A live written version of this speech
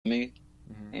me,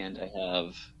 Hmm. and I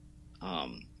have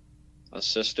um, a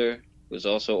sister who's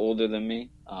also older than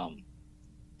me.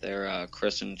 They're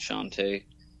Chris and Shantae.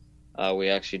 We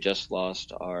actually just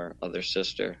lost our other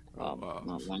sister Oh wow,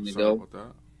 not long sorry ago, about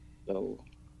that. so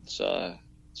it's uh,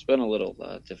 it's been a little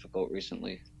difficult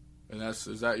recently. And that's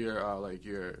is that your like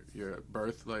your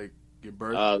birth like your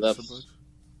birth Uh, that's siblings?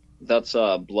 that's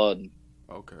blood.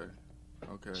 Okay,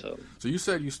 okay. So So you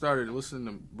said you started listening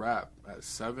to rap at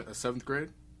seventh grade.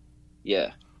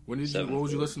 yeah, When did you? What seventh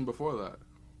was you grade. listening before that?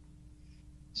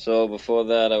 So before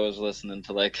that, I was listening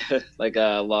to like like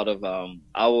a lot of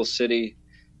Owl City,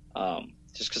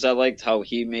 just because I liked how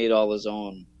he made all his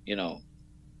own,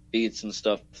 beats and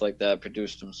stuff like that,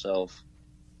 produced himself,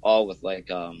 all with like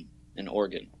an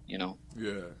organ.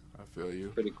 Yeah, I feel you.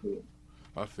 Pretty cool.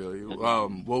 I feel you.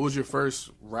 And What was your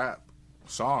first rap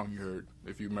song you heard,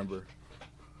 if you remember?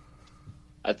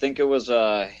 I think it was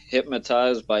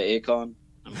Hypnotized by Akon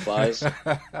and Plies.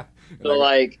 And So I got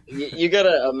like you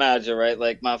gotta imagine, right?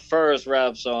 Like my first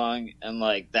rap song and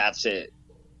like that's it.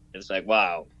 It's like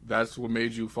wow. that's what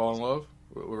made you fall in love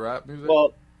with rap music.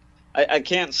 Well, I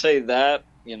can't say that,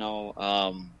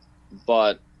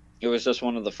 but it was just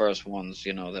one of the first ones,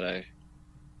 that I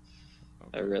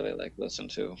Okay. really like listen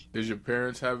to. Did your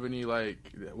parents have any like?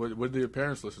 What did your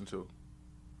parents listen to?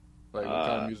 Like what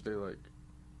kind of Uh, music they like?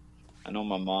 I know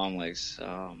my mom likes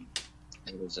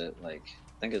what was it like?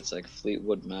 I think it's like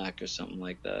Fleetwood Mac or something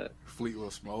like that.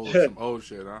 Fleetwood some old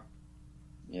shit, huh?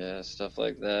 Yeah, stuff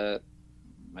like that.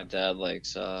 My dad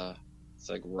likes it's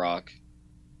like rock,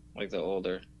 like the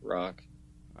older rock.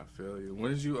 I feel you.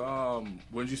 When did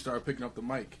you start picking up the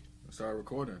mic and start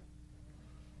recording?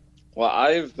 Well,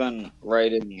 I've been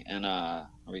writing and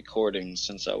recording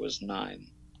since I was 9.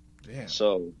 Damn.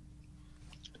 So,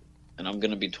 and I'm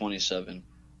gonna be 27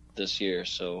 this year,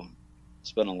 so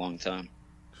it's been a long time.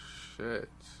 Shit.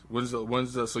 When's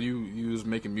the so you was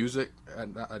making music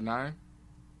at 9?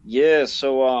 Yeah,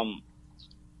 so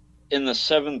in the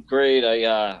 7th grade,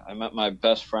 I met my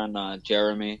best friend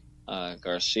Jeremy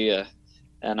Garcia,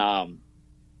 and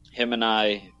him and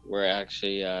I were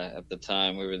actually at the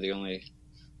time we were the only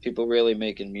people really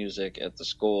making music at the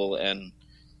school, and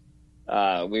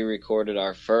we recorded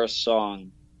our first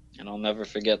song, and I'll never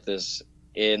forget this.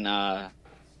 In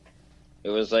It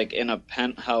was like in a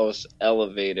penthouse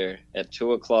elevator at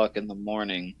 2 o'clock in the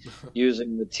morning,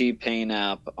 using the T Pain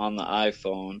app on the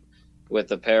iPhone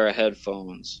with a pair of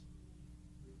headphones.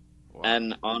 Wow.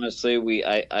 And honestly,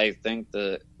 I think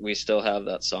that we still have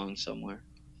that song somewhere.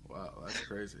 Wow, that's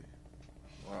crazy.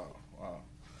 Wow, wow.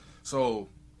 So,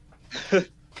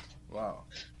 wow.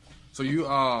 So you a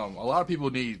lot of people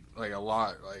need like a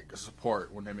lot like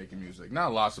support when they're making music. Not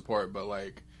a lot of support, but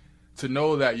like to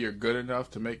know that you're good enough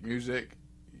to make music,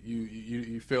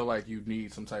 you feel like you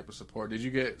need some type of support. Did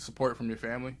you get support from your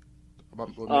family about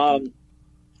making? um,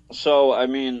 so I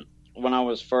mean, when I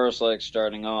was first like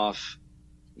starting off,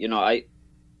 you know, I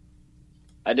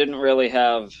didn't really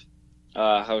have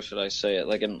how should I say it,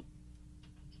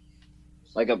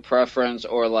 like a preference,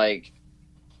 or like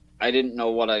I didn't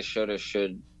know what I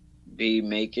should be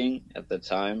making at the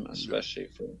time, Yeah. especially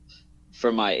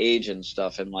for my age and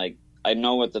stuff. And like I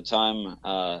know at the time,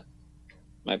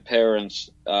 my parents,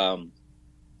 well,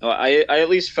 I at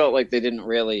least felt like they didn't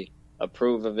really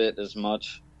approve of it as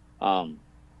much. Um,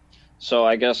 so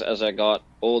I guess as I got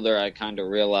older, I kind of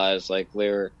realized like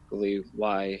lyrically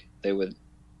why they would,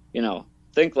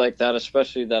 think like that,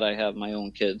 especially that I have my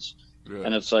own kids. Yeah.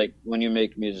 And it's like when you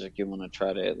make music, you want to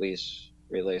try to at least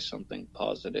relay something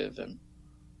positive.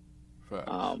 Facts.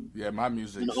 Um, Yeah, my and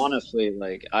music's. honestly,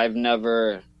 like I've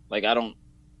never, like I don't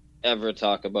ever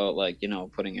talk about like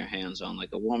putting your hands on like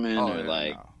a woman, Oh or yeah,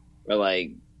 like no. or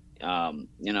like I'm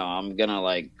gonna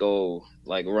like go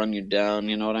like run you down.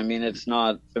 You know what I mean? It's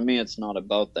not, for me. It's not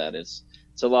about that. It's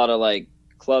a lot of like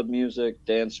club music,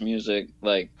 dance music,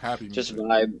 like Happy just music.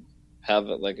 vibe, have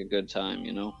it like a good time.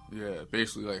 Yeah,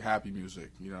 basically like happy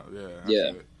music. You know. Yeah, I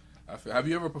Yeah, feel it. I feel. Have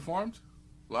you ever performed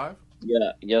live?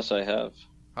 yeah, yes, I have.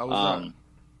 How was that? Um,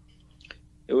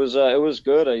 it was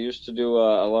good. I used to do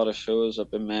a lot of shows up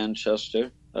in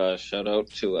Manchester. Shout out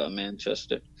to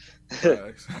Manchester.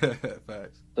 Facts.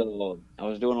 Facts. So I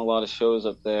was doing a lot of shows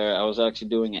up there. I was actually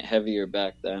doing it heavier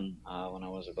back then, when I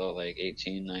was about like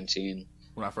 18, 19.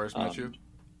 When I first met you. Um,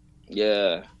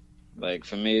 yeah, like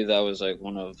for me, that was like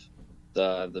one of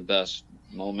the best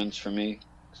moments for me,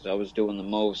 because I was doing the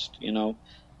most,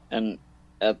 and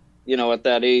at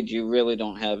that age, you really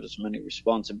don't have as many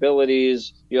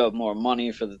responsibilities. You have more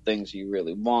money for the things you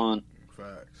really want,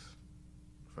 Facts.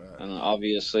 and Facts.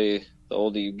 obviously, the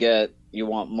older you get, you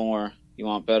want more, you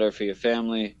want better for your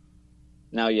family.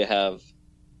 Now you have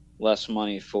less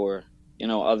money for,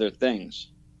 other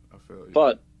things. I feel you.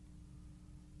 But,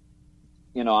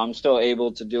 I'm still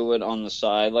able to do it on the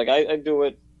side. Like I do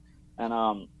it, and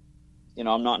I'm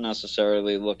not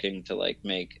necessarily looking to like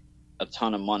make a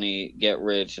ton of money, get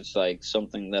rich. It's like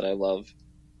something that I love,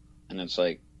 and it's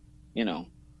like,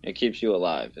 it keeps you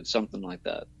alive. It's something like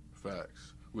that.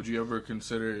 Facts. Would you ever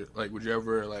consider, like, would you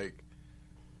ever, like,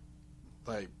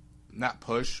 not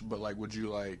push, but, like, would you,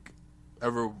 like,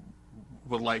 ever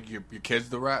would, like, your kids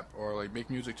to rap or, like, make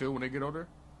music, too, when they get older?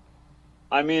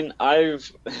 I mean,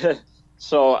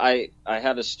 so I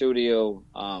had a studio,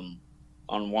 on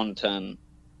 110,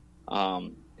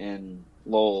 in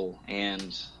Lowell,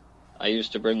 and I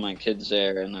used to bring my kids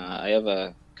there, and I have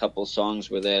a couple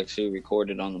songs where they actually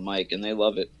recorded on the mic, and they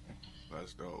love it.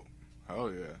 That's dope.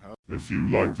 Hell yeah. If you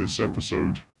like this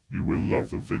episode, you will love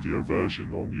the video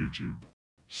version on YouTube.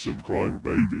 Subscribe,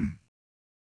 baby.